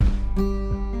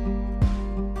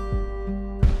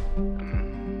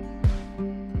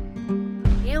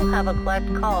have a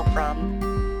collect call from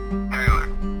Taylor.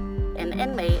 an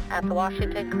inmate at the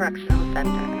Washington Correctional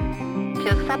Center. To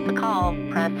accept the call,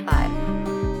 press 5.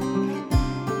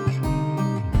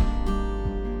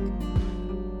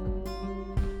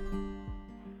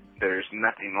 There's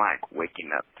nothing like waking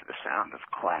up to the sound of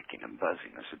clacking and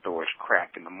buzzing as the doors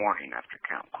crack in the morning after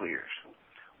count clears.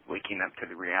 Waking up to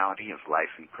the reality of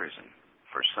life in prison.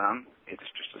 For some, it's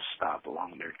just a stop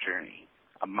along their journey,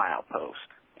 a milepost,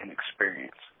 an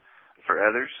experience. For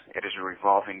others, it is a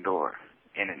revolving door,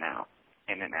 in and out,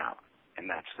 and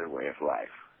that's their way of life,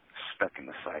 stuck in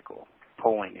the cycle,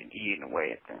 pulling and eating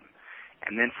away at them.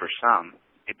 And then for some,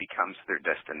 it becomes their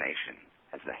destination,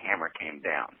 as the hammer came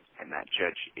down and that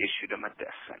judge issued them a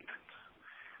death sentence.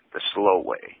 The slow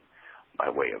way, by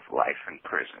way of life in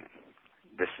prison.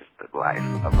 This is The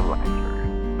Life of a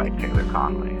Lifer by Taylor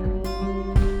Conley.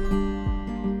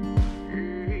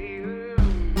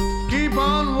 Keep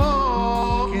on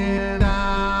walking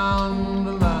down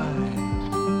the line.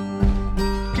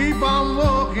 Keep on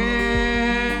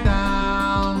walking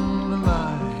down the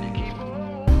line.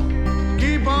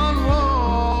 Keep on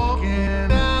walking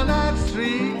down that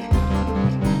street.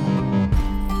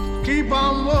 Keep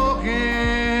on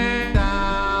walking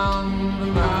down the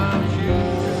line.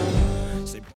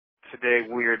 Today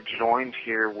we are joined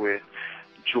here with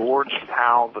George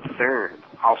Powell III,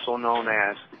 also known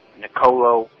as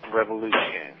Nicolo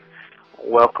Revolution.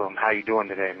 Welcome. How you doing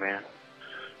today, man?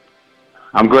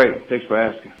 I'm great. Thanks for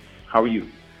asking. How are you?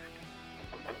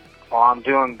 Oh, I'm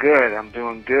doing good.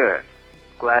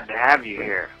 Glad to have you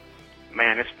here.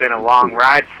 Man, it's been a long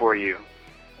ride for you.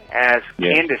 As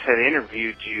Candace had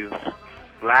interviewed you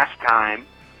last time,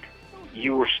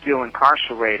 you were still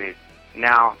incarcerated.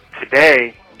 Now,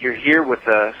 today, you're here with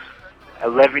us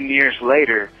 11 years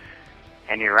later,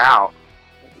 and you're out.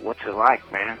 What's it like,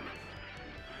 man?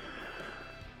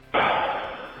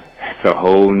 It's a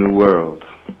whole new world.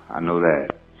 I know that.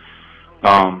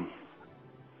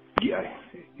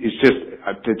 It's just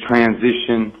the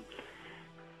transition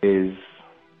is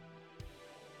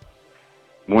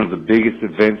one of the biggest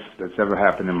events that's ever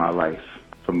happened in my life.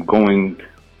 From going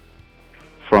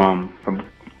from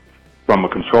a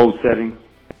controlled setting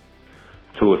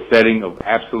to a setting of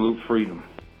absolute freedom.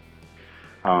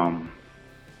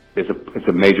 It's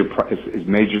a major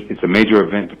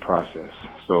event to process.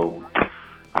 So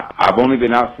I've only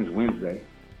been out since Wednesday,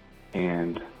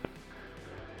 and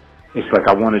it's like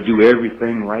I want to do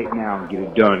everything right now and get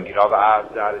it done, get all the I's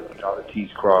dotted, get all the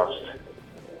T's crossed.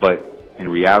 But in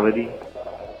reality,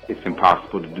 it's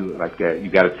impossible to do it like that. You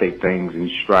got to take things in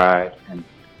stride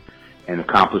and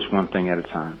accomplish one thing at a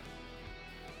time.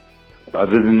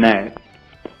 Other than that,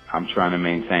 I'm trying to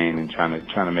maintain and trying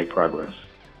to make progress.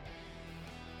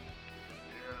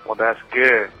 Well, that's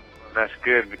good. That's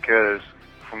good because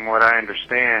from what I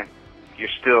understand, you're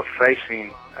still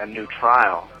facing a new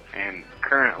trial, and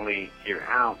currently you're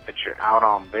out, but you're out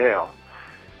on bail.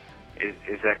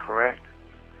 Is that correct?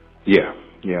 Yeah.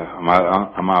 I'm out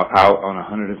on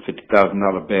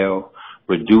 $150,000 bail,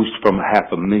 reduced from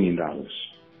 $500,000.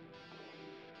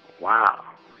 Wow.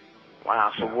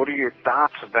 So what are your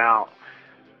thoughts about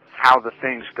how the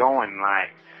thing's going?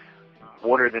 Like,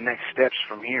 what are the next steps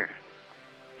from here?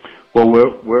 Well,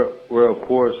 we're of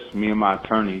course, me and my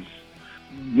attorneys,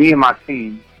 me and my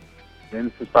team, the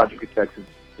Innocence Project of Texas,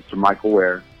 Mr. Michael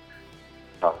Ware,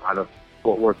 out of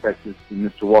Fort Worth, Texas,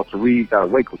 and Mr. Walter Reeves out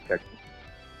of Waco, Texas,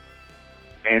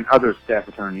 and other staff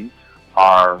attorneys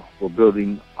we're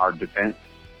building our defense,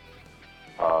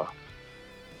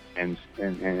 and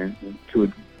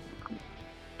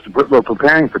we're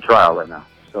preparing for trial right now.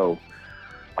 So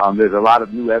there's a lot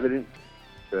of new evidence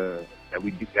that I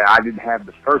didn't have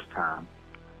the first time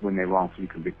when they wrongfully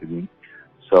convicted me.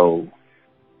 So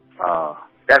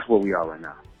that's where we are right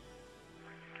now.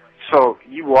 So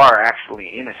you are actually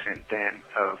innocent then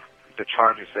of the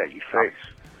charges that you face?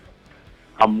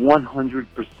 I'm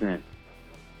 100%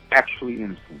 actually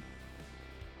innocent.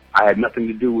 I had nothing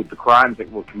to do with the crimes that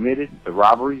were committed, the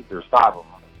robberies. There's 5 of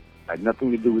them. I had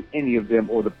nothing to do with any of them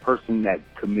or the person that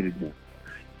committed them,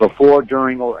 before,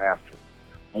 during, or after.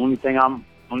 Only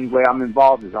way I'm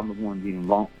involved is I'm the one being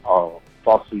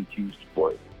falsely accused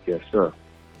for it. Yes, sir.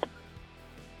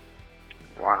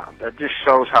 Wow, that just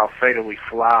shows how fatally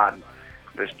flawed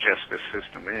this justice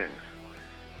system is.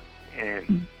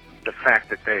 And the fact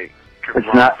that they could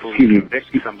wrongfully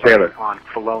convict somebody Taylor. on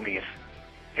felonious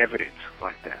evidence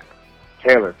like that.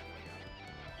 Taylor,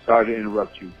 sorry to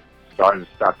interrupt you. Sorry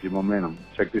to stop your momentum.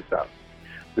 Check this out.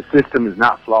 The system is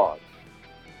not flawed.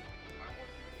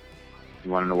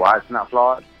 You want to know why it's not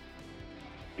flawed?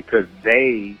 Because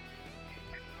they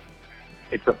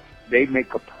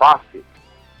make a profit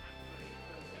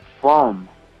from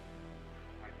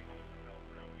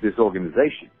this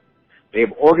organization. They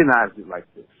have organized it like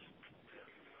this.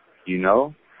 You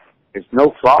know? There's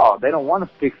no flaw. They don't want to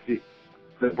fix it,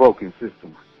 the broken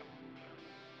system.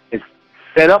 It's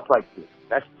set up like this.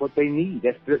 That's what they need.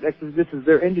 This is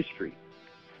their industry.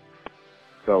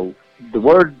 So the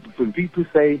word, when people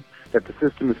say that the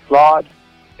system is flawed,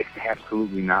 it's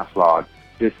absolutely not flawed.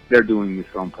 They're doing this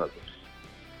on purpose.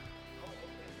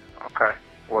 Okay.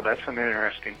 Well, that's an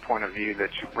interesting point of view that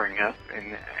you bring up,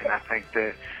 and I think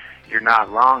that you're not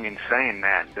wrong in saying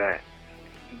that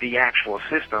the actual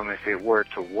system, if it were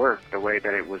to work the way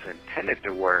that it was intended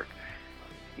to work,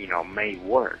 may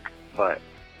work. But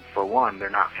for one, they're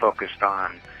not focused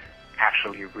on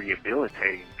actually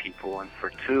rehabilitating people, and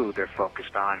for two, they're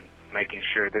focused on making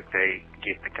sure that they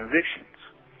get the convictions,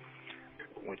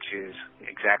 which is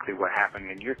exactly what happened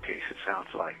in your case, it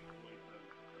sounds like.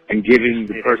 And giving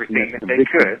the person everything that they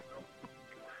could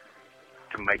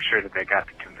to make sure that they got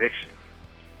the conviction.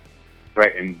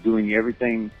 Right, and doing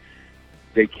everything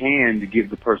they can to give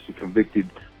the person convicted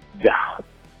the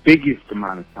biggest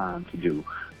amount of time to do.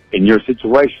 In your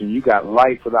situation, you got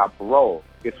life without parole.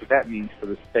 Guess what that means for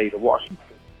the state of Washington?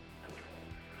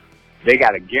 They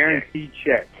got a guaranteed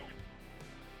check.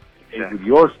 Exactly. And with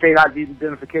your state ID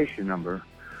identification number,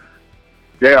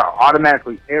 they are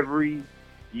automatically every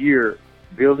year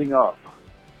building up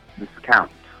this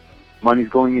account. Money's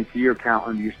going into your account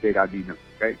under your state ID number,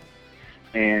 okay?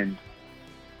 And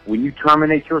when you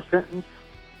terminate your sentence,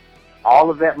 all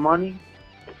of that money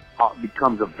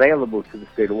becomes available to the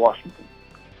state of Washington.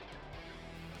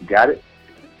 You got it?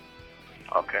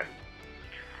 Okay.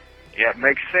 Yeah, it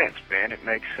makes sense, man. It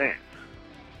makes sense.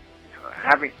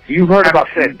 You've heard about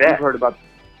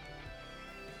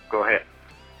Go ahead.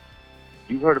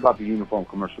 You've heard about the Uniform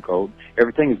Commercial Code.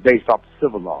 Everything is based off the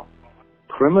civil law.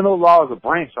 Criminal law is a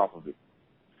branch off of it,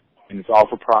 and it's all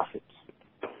for profits.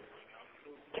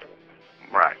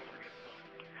 Right.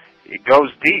 It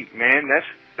goes deep, man.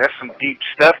 That's some deep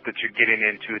stuff that you're getting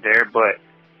into there, but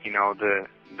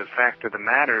the fact of the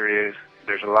matter is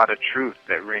there's a lot of truth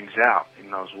that rings out in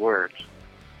those words.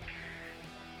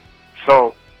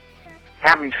 So,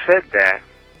 having said that,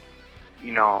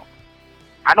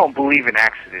 I don't believe in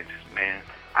accidents, man.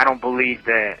 I don't believe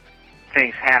that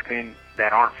things happen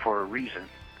that aren't for a reason.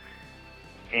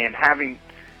 And having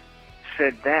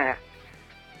said that,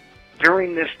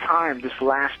 during this time, this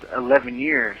last 11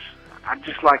 years, I'd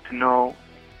just like to know,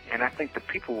 and I think the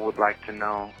people would like to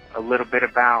know, a little bit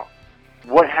about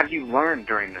what have you learned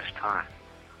during this time?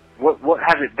 What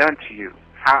has it done to you?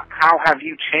 How have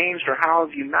you changed, or how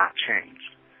have you not changed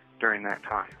during that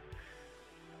time?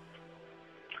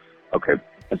 Okay,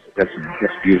 that's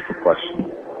a beautiful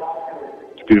question.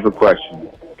 It's a beautiful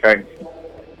question, okay?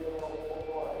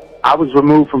 I was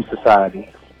removed from society.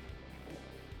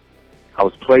 I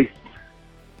was placed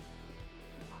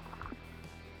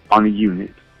on a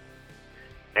unit,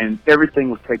 and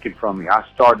everything was taken from me. I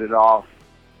started off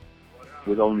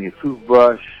with only a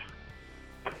toothbrush,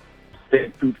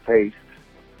 stick toothpaste,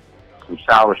 some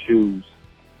shower shoes,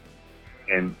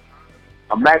 and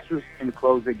a mattress and the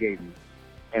clothes they gave me.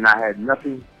 And I had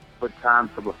nothing but time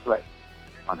to reflect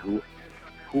on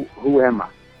who am I?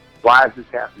 Why is this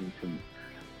happening to me?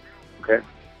 Okay?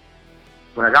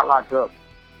 When I got locked up,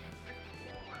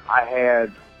 I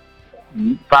had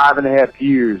 5.5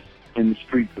 years in the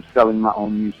streets of selling my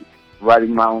own music,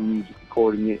 writing my own music,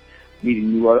 recording it,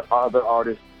 meeting new other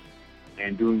artists,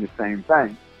 and doing the same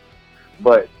thing.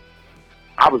 But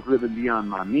I was living beyond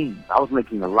my means. I was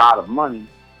making a lot of money,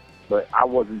 but I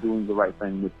wasn't doing the right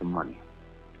thing with the money.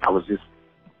 I was just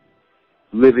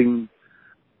living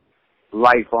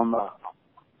life on the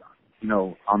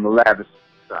lavish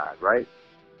side, right?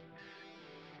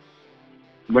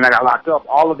 When I got locked up,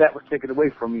 all of that was taken away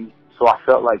from me, so I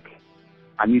felt like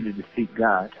I needed to seek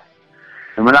God.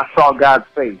 And when I saw God's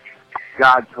face,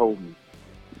 God told me,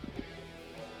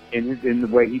 in the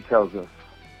way He tells us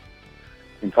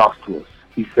and talks to us,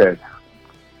 He said,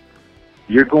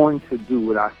 "You're going to do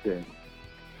what I said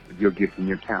with your gift and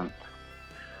your talent.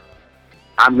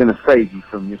 I'm going to save you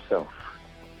from yourself,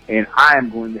 and I am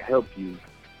going to help you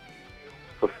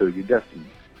fulfill your destiny."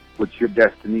 Which your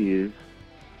destiny is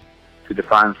to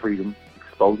define freedom,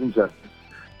 expose injustice,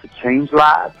 to change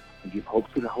lives, and give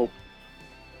hope to the hopeless.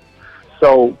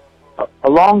 So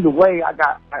along the way, I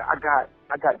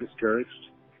got discouraged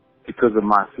because of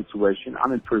my situation.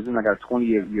 I'm in prison. I got a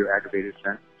 28-year aggravated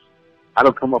sentence. I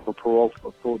don't come up with parole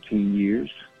for 14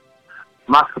 years.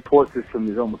 My support system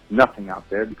is almost nothing out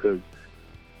there because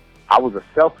I was a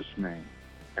selfish man,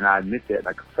 and I admit that, and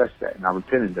I confess that, and I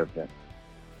repented of that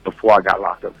before I got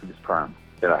locked up for this crime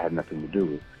that I had nothing to do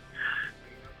with.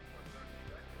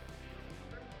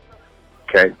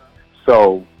 Okay?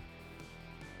 So,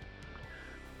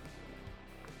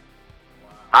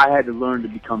 I had to learn to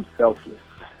become selfless.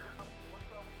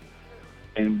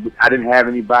 And I didn't have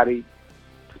anybody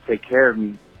to take care of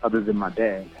me other than my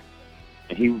dad.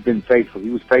 And he's been faithful. He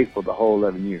was faithful the whole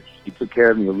 11 years. He took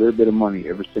care of me a little bit of money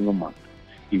every single month.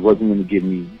 He wasn't going to give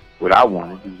me what I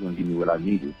wanted. He was going to give me what I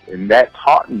needed. And that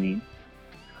taught me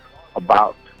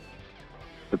about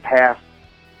the path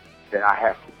that I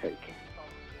have to take.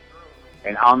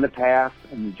 And on the path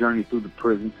and the journey through the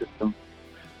prison system,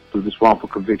 through this wrongful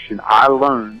conviction, I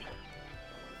learned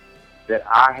that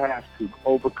I have to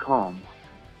overcome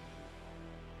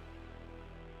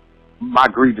my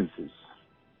grievances.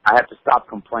 I have to stop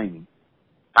complaining.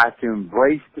 I have to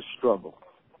embrace the struggle.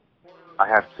 I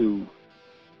have to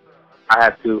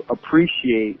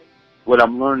appreciate what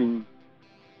I'm learning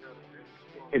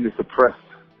in this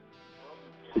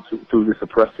through this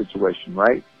oppressed situation,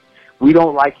 right? We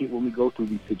don't like it when we go through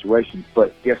these situations,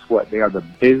 but guess what? They are the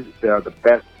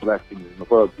best blessings in the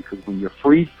world, because when you're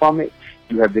free from it,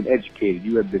 you have been educated.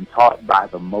 You have been taught by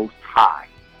the Most High.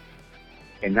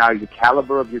 And now the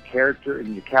caliber of your character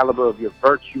and the caliber of your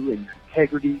virtue and your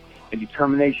integrity and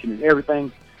determination and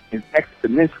everything is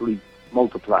exponentially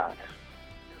multiplied.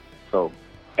 So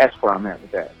that's where I'm at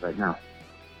with that right now.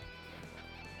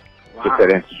 Wow. If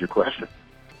that answers your question.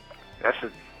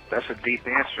 That's a deep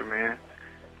answer, man.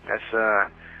 That's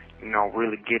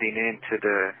really getting into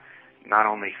the not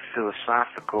only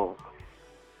philosophical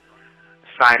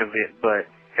side of it, but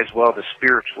as well the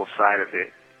spiritual side of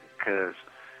it, because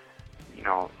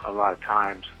a lot of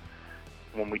times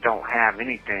when we don't have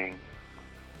anything,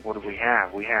 what do we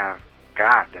have? We have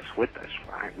God that's with us,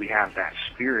 right? We have that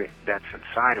spirit that's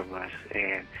inside of us,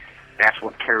 and that's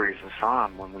what carries us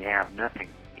on when we have nothing,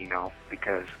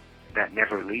 because that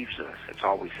never leaves us. It's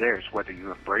always there. It's whether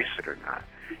you embrace it or not.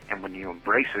 And when you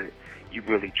embrace it, you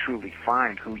really truly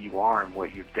find who you are and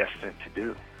what you're destined to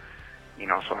do.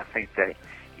 So I think that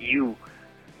you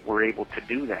were able to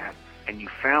do that, and you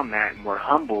found that and were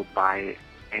humbled by it,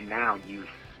 and now you've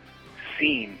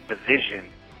seen the vision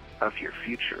of your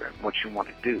future and what you want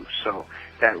to do. So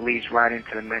that leads right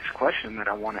into the next question that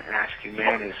I want to ask you,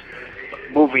 man, is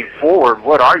moving forward,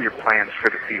 what are your plans for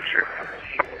the future?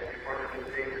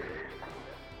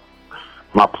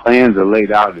 My plans are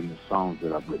laid out in the songs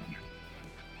that I've written.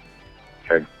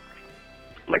 Okay?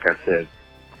 Like I said,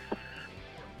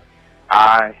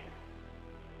 I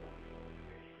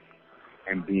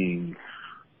am being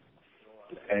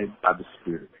led by the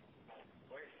Spirit.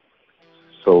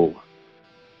 So,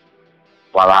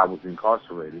 while I was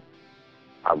incarcerated,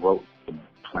 I wrote the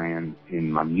plan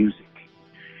in my music.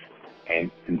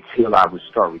 And until I would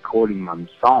start recording my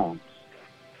songs,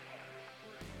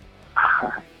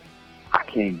 I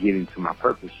can't get into my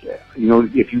purpose yet.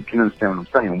 If you can understand what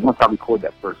I'm saying, once I record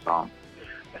that first song,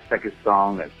 that second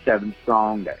song, that seventh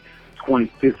song, that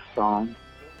 25th song,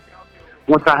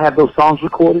 once I have those songs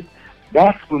recorded,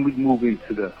 that's when we move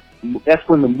into that's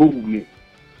when the movement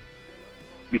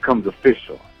becomes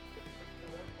official.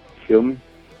 Feel me?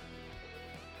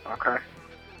 Okay.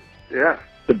 Yeah.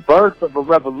 The birth of a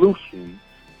revolution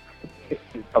is,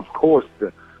 of course,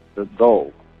 the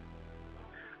goal.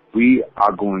 We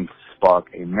are going to spark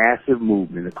a massive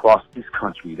movement across this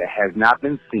country that has not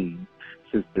been seen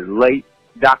since the late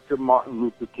Dr. Martin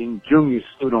Luther King Jr.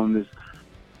 stood on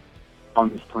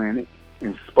this planet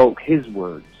and spoke his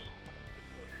words.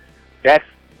 That's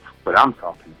what I'm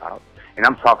talking about. And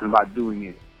I'm talking about doing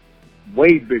it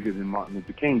way bigger than Martin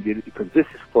Luther King did it, because this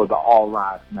is for the All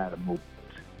Lives Matter movement.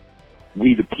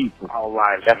 We the people. All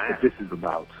Lives That's Matter. what this is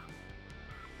about.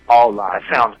 All lives.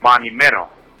 That sounds monumental.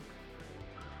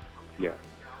 Yeah.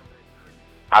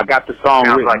 I got the song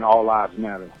Sounds written, like All Lives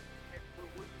Matter.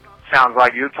 Sounds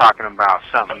like you're talking about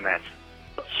something that's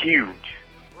huge,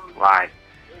 like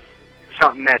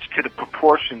something that's to the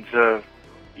proportions of,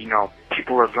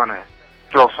 people are going to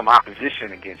throw some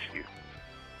opposition against you,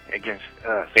 against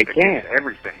us, They against can't.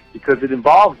 everything. Because it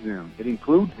involves them. It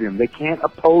includes them. They can't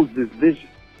oppose this vision.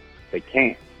 They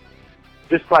can't.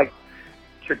 Just like,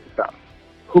 check this out.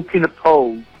 Who can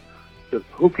oppose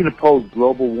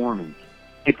global warming?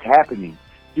 It's happening.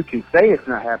 You can say it's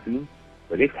not happening,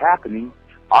 but it's happening.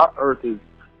 Our Earth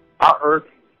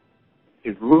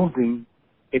is losing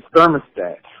its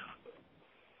thermostat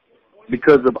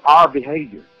because of our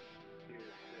behavior.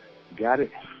 Got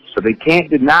it? So they can't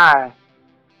deny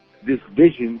this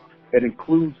vision that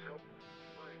includes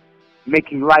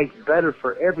making life better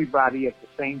for everybody at the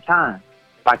same time.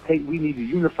 We need to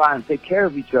unify and take care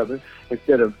of each other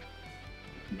instead of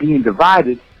being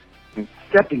divided and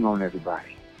stepping on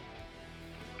everybody.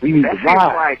 We need to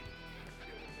rise.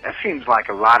 That seems like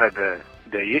a lot of the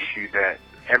the issue that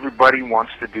everybody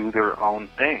wants to do their own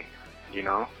thing, you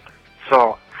know?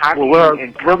 So how do you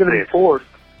encompass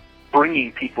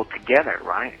bringing people together,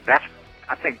 right?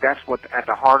 I think that's what, at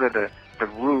the heart of the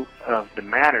root of the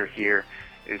matter here,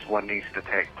 is what needs to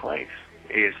take place,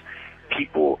 is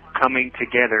people coming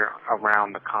together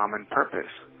around the common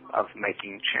purpose of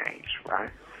making change, right?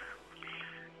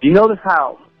 You notice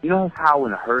how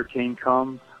when a hurricane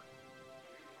comes,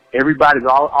 everybody's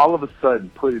all of a sudden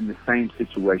put in the same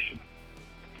situation.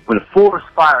 When a forest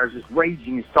fire is just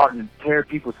raging and starting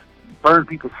to burn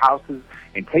people's houses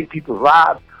and take people's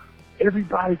lives,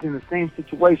 everybody's in the same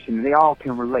situation, and they all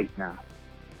can relate now.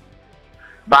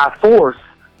 By force,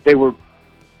 they were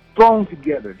thrown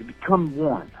together to become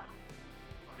one.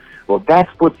 Well, that's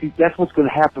what's going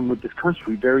to happen with this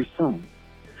country very soon.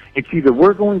 It's either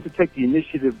we're going to take the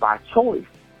initiative by choice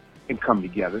and come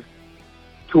together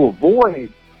to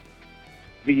avoid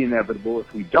the inevitable.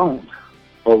 If we don't,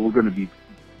 or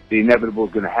the inevitable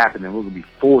is going to happen, and we're going to be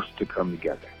forced to come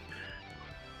together.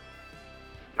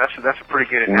 That's a pretty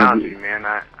good analogy, man.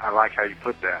 I like how you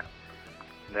put that.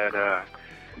 That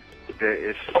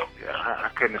is, I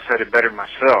couldn't have said it better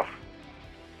myself.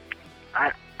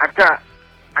 I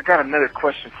got another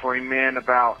question for you, man.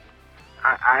 About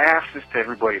I ask this to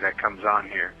everybody that comes on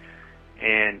here,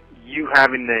 and you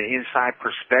having the inside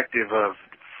perspective of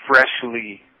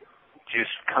freshly just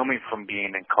coming from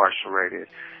being incarcerated.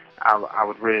 I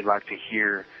would really like to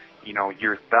hear,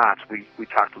 your thoughts. We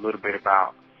talked a little bit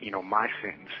about, my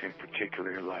sentence in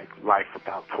particular, like life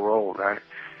without parole, right?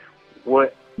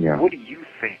 What do you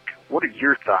think? What are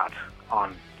your thoughts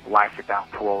on life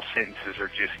without parole sentences, or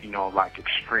just, like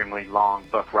extremely long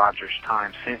Buck Rogers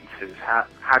time sentences?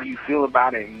 How do you feel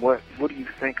about it, and what do you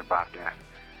think about that?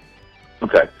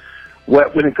 Okay.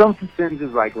 When it comes to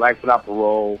sentences like life without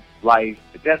parole, life,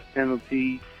 the death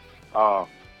penalty,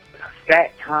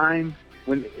 stat time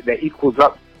that equals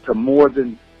up to more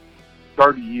than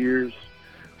 30 years,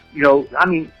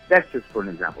 that's just for an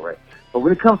example, right? But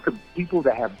when it comes to people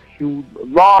that have huge,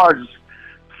 large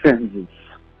sentences,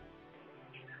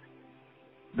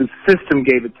 the system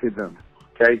gave it to them,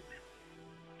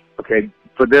 okay,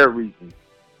 for their reasons.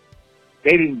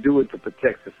 They didn't do it to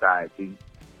protect society,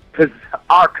 because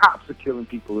our cops are killing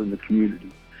people in the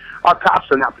community. Our cops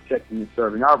are not protecting and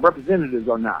serving. Our representatives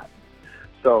are not.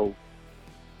 So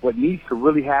what needs to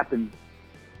really happen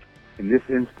in this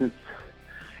instance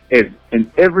is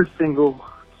in every single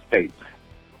state,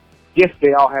 yes,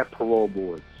 they all have parole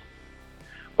boards,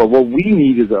 but what we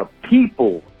need is a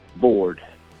people board.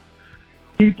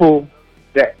 People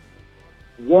that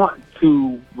want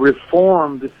to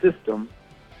reform the system,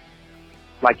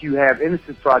 like you have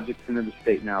innocent projects in the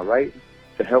state now, right?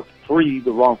 To help free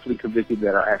the wrongfully convicted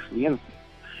that are actually innocent.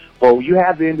 Well, you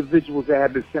have the individuals that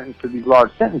have been sentenced to these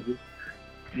large sentences.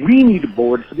 We need a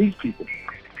board for these people.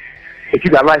 If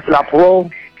you got life without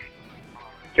parole,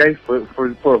 okay,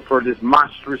 for this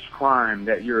monstrous crime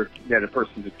that a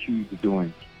person's accused of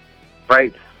doing,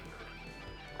 right?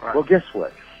 Well, guess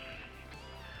what?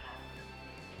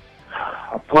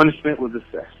 A punishment was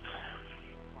assessed.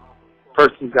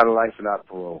 Person's got a life without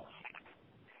parole.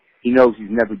 He knows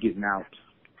he's never getting out.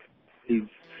 He's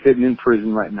sitting in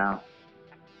prison right now.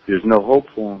 There's no hope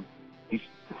for him.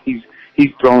 He's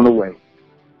thrown away.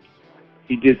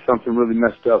 He did something really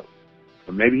messed up,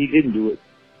 or maybe he didn't do it,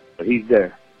 but he's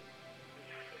there.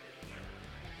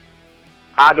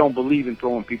 I don't believe in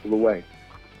throwing people away.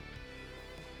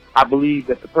 I believe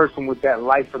that the person with that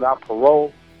life without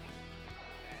parole,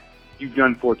 you've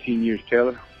done 14 years,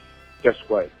 Taylor. Guess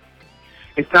what?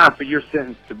 It's time for your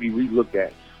sentence to be re-looked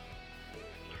at.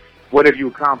 What have you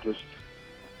accomplished?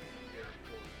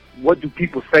 What do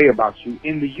people say about you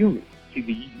in the unit?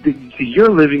 See, you're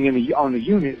living on the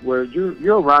unit where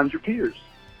you're around your peers.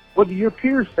 What do your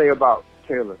peers say about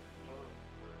Taylor?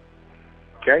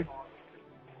 Okay?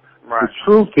 Right. The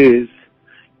truth is,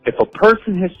 if a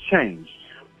person has changed,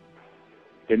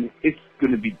 then it's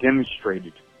going to be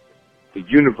demonstrated. The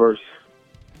universe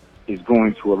is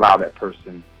going to allow that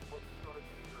person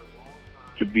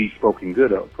to be spoken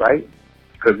good of, right?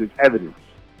 Because it's evidence.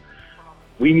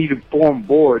 We need to form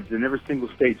boards in every single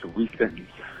state to re-sentence.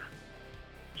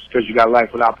 Just because you got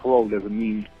life without parole doesn't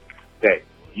mean that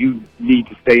you need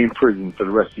to stay in prison for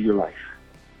the rest of your life.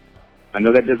 I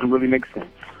know that doesn't really make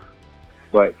sense,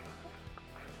 but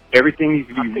everything needs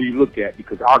to be re-looked at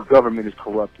because our government is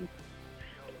corrupted.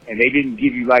 And they didn't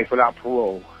give you life without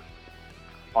parole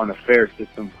on a fair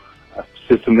system, a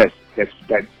system that's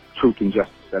truth and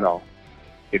justice at all.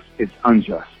 It's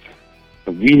unjust.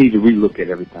 So we need to relook at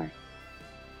everything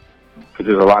because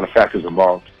there's a lot of factors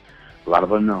involved, a lot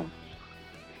of unknowns.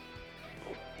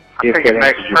 I think it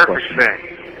makes perfect sense.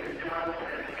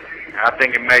 I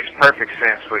think it makes perfect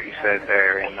sense what you said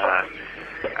there, and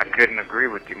I couldn't agree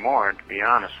with you more, to be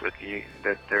honest with you,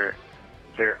 that there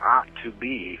ought to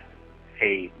be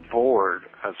a board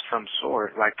of some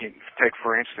sort. Like, take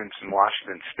for instance in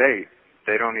Washington State,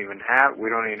 we don't even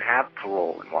have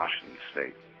parole in Washington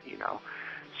State, you know.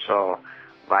 So,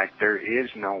 like, there is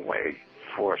no way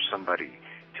for somebody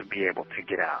to be able to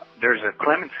get out. There's a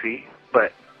clemency,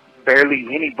 but barely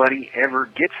anybody ever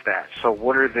gets that. So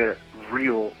what are the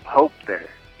real hope there?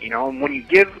 You know, and when you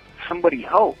give somebody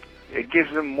hope, it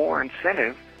gives them more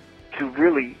incentive to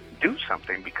really do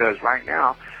something, because right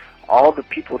now, all the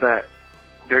people that,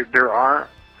 there are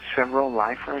several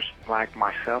lifers, like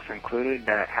myself included,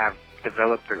 that have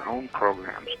developed their own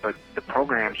programs, but the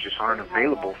programs just aren't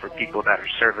available for people that are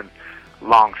serving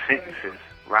long sentences,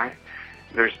 right?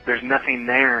 There's nothing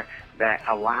there that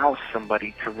allows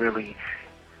somebody to really,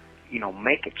 you know,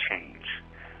 make a change.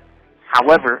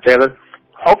 However, Taylor,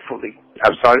 hopefully,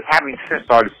 I'm sorry. Having said,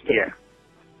 Yeah.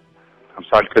 I'm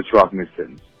sorry to cut you off in this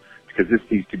sentence, because this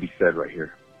needs to be said right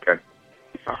here. Okay.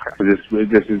 Okay. So this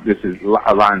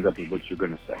lines up with what you're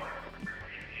going to say.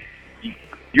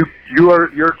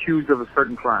 You're accused of a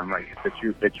certain crime, right? That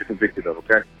you're convicted of,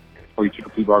 okay? Or you took a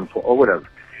plea bargain for, or whatever.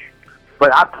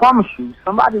 But I promise you,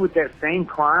 somebody with that same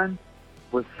crime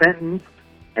was sentenced,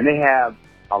 and they have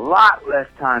a lot less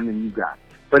time than you got.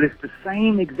 But it's the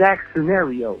same exact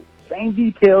scenario, same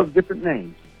details, different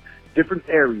names, different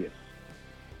areas.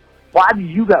 Why do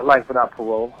you got life without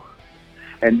parole,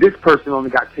 and this person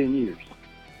only got 10 years?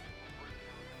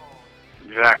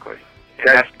 Exactly. And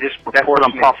that's what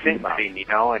I'm talking about. You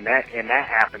know, and that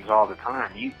happens all the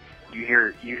time. You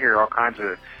hear all kinds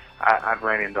of. I've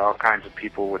ran into all kinds of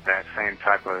people with that same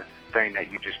type of thing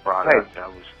that you just brought up. That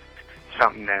was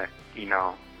something that, you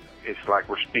know, it's like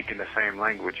we're speaking the same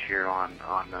language here on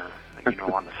the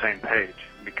same page.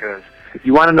 Because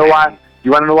you want to know why?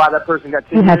 You want to know why that person got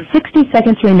 10 years? You have 60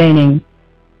 seconds remaining.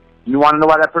 You want to know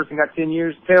why that person got 10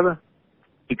 years, Taylor?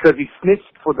 Because he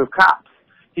snitched for the cops.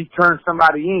 He turned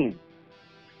somebody in.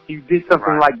 He did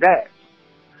something like that.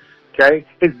 Okay?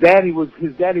 His daddy was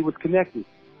connected.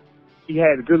 He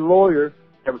had a good lawyer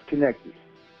that was connected.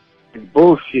 It's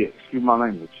bullshit, excuse my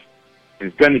language.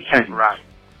 It's gonna change. Right.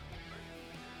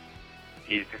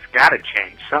 It's got to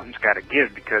change. Something's got to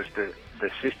give, because the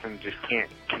system just can't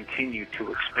continue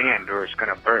to expand, or it's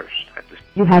going to burst.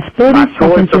 You have 30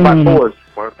 seconds remaining.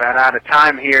 We're about out of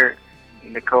time here,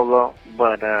 Nicolo,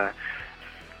 but I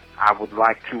would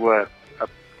like to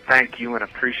thank you and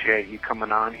appreciate you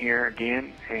coming on here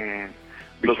again, and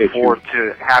look forward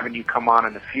to having you come on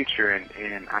in the future.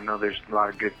 And I know there's a lot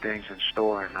of good things in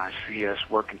store, and I see us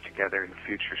working together in the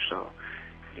future. So,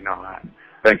 you know,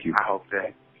 thank you. I hope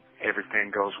that everything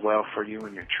goes well for you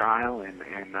in your trial, and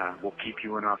we'll keep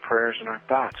you in our prayers and our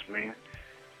thoughts, man.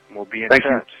 We'll be in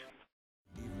touch.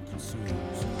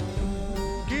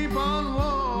 Keep on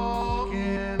walking.